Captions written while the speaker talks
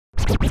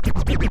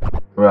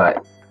Right.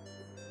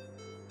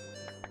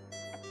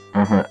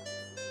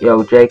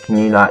 Yo, Jay, can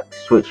you like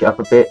switch it up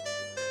a bit?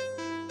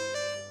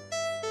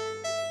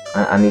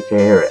 I need to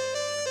hear it.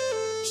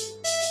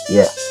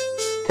 Yeah.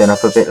 Turn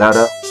up a bit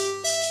louder.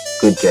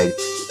 Good, Jay.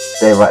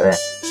 Stay right there.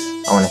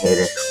 I want to hear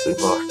this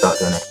before I start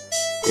doing it.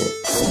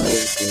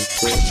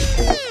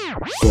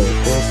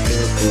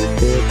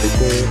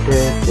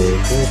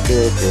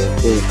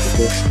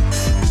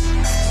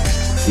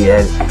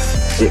 Yeah,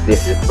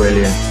 this is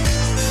brilliant.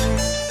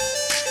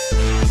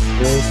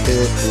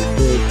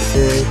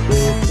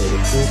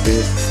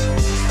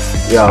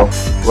 Yo,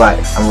 right,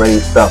 I'm ready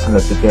to start from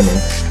the beginning.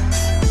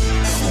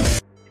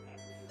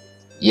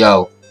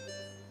 Yo,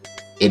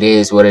 it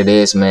is what it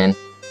is, man.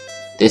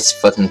 This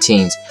fucking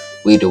Teenz.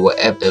 We do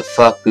whatever the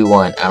fuck we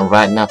want, and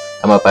right now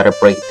I'm about to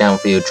break it down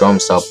for you drum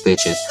style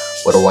bitches.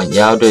 What I want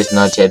y'all to do is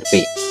nudge your head to the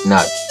beat.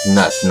 Nudge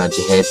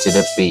your head to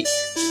the beat.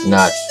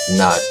 Nudge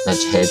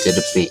your head to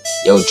the beat.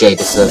 Yo, Jay,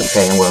 this is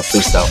okay and we're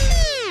freestyle.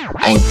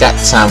 I ain't got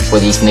time for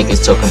these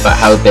niggas talking about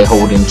how they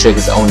holding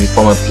triggers only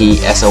from a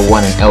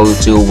PSO1 and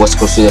L2. What's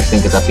close to their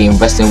fingers? I've been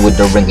wrestling with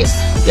the ringers.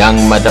 Young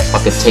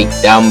motherfucker take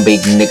down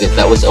big niggas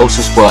that was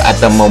also spoiled at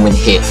the moment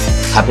hit.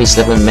 Happy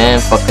slipping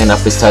man fucking up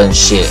his tongue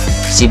shit.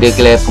 See the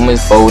glare from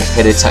his bold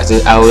headed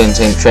taxes out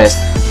into interest.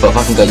 But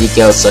fucking got your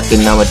girl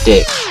sucking on my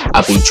dick.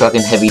 I be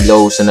trucking heavy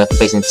loads and her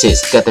face and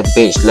tits. Got the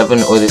bitch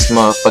loving all this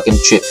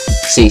motherfucking trip.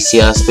 See,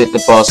 I spit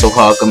the bar so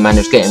hard, good man,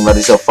 it's getting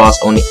ready so fast.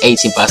 Only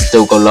 18, but I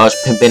still go large,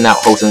 pimping out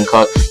hoes and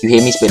cars. You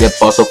hear me spit the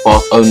bar so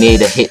fast, only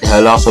to hit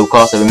her last so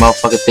cast. Every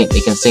motherfucker think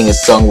they can sing a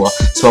song while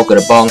smoking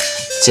a bong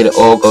till it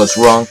all goes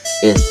wrong.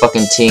 It's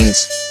fucking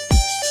Teenz.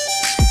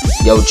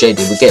 Yo, Jay,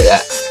 did we get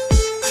that?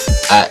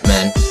 Alright,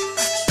 man.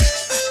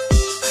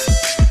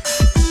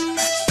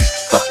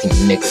 Fucking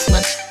niggas,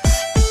 man.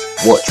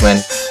 Watch,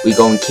 man, we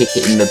gon' kick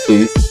it in the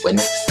booth when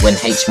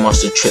H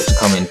Master Trip's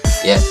coming,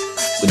 yeah?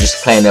 We're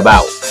just playing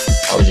about.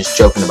 I was just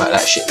joking about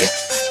that shit, yeah?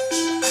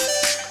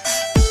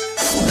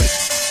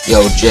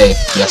 Yo, Jay,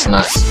 that's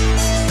nice.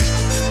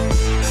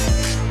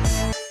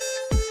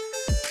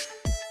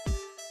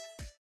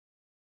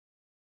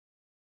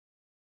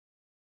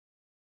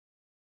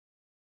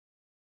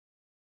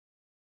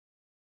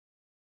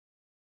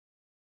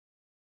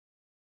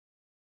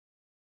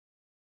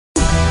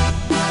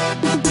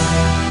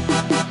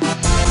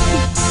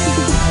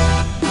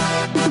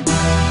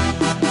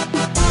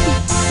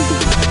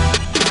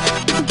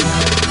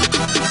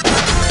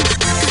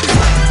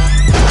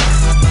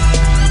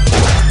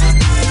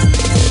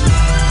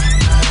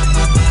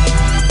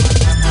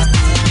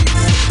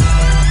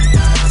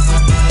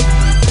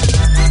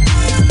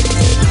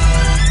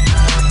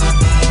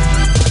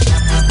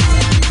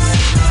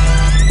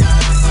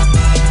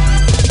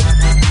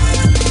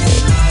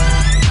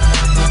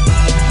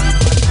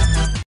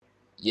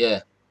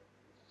 Yeah.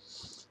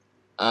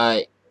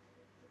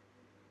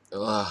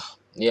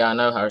 Yeah, I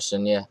know,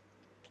 Harrison, yeah.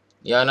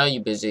 Yeah, I know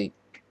you're busy.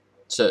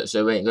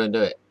 So we ain't gonna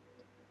do it.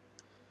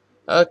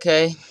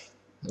 Okay.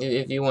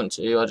 If you want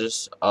to, I'll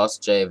just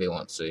ask Jay if he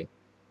wants to.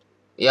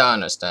 Yeah, I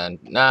understand.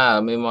 Nah,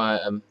 I'm in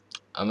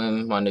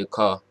my new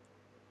car.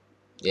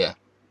 Yeah.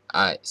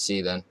 Alright, see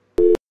you then.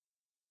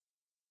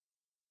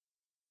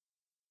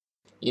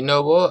 You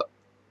know what?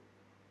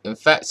 In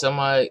fact,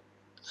 I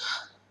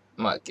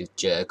might give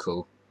Jay a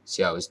call.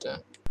 See how he's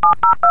doing.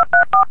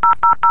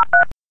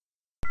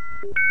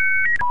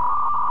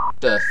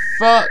 The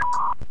fuck?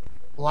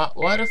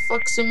 Why the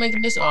fuck's he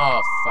making this?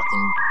 Oh,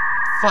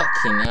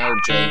 fucking hell,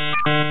 Jay.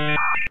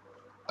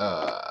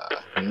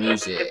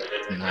 Music.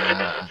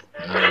 Nah,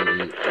 no.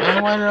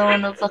 Man, why are they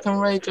on the fucking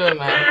radio,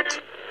 man?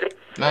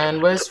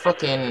 Man, where's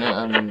fucking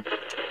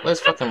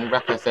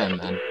Rap FM,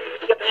 man?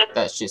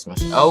 That shit's my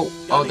shit. Oh,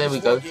 there we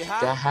go.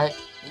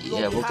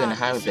 Yeah, we're gonna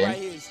have it then.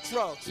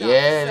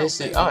 Yeah,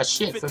 this is, oh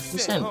shit,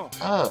 50%.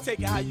 Oh.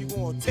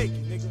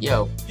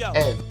 Yo,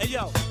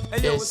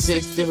 there's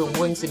 6 different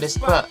wings in the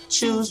spot.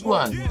 Choose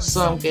one.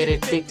 Some get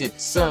addicted,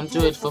 some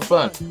do it for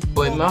fun.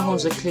 Boy, my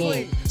homes are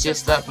clean,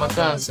 just like my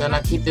guns, and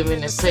I keep them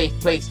in a safe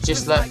place,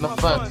 just like my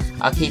fun.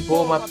 I keep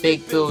all my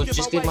big bills,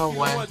 just get my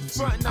wines.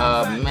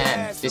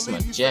 Man, this is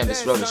my jam,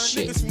 this roll of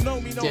shit.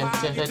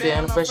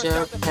 Down, fresh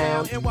out of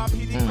pound.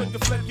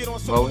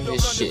 Rolling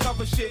this shit.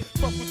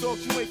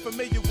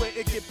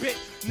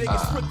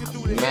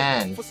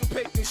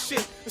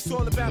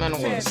 Man, I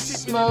wanna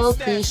smoke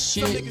this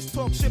shit.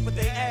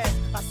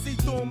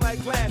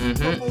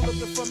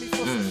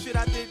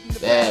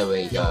 There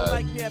we go.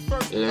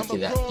 Look at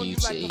that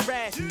beauty.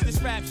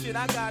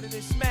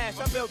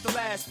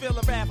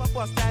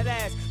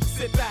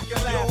 Sit back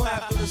and laugh. You don't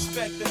have to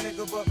respect the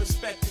nigga, but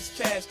respect his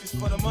cash. Cause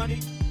for the money,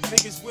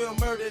 niggas will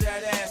murder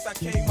that ass. I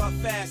came up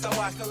fast, I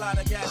watched a lot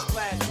of gas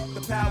flash.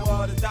 The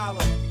power of the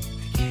dollar.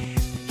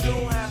 You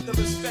don't have to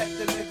respect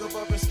the nigga,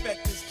 but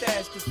respect his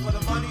cash. Cause for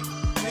the money,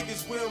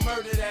 niggas will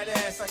murder that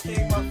ass. I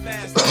came up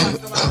fast, I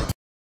watched a lot of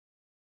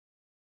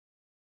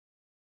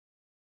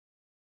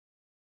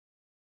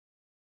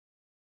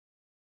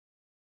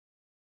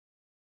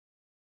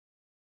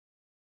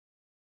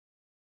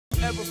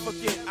never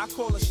forget. I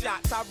call the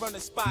shots, I run the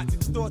spots,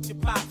 extort your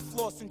pops,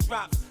 floss and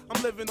drops.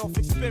 I'm living off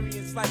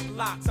experience like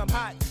locks. I'm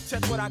hot,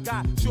 check what I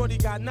got. Shorty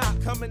got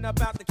knocked, coming up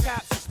out the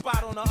caps.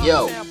 Spot on the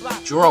Yo, uptown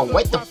block. Jerome,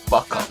 wake the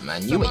fuck up,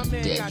 man. You ain't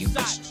dead, you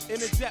just...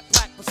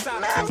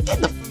 Man,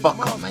 get the fuck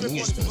up, man. You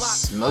just been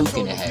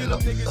smoking the hell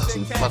up. You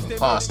fucking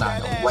passed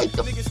out. Wake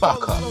the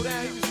fuck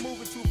up.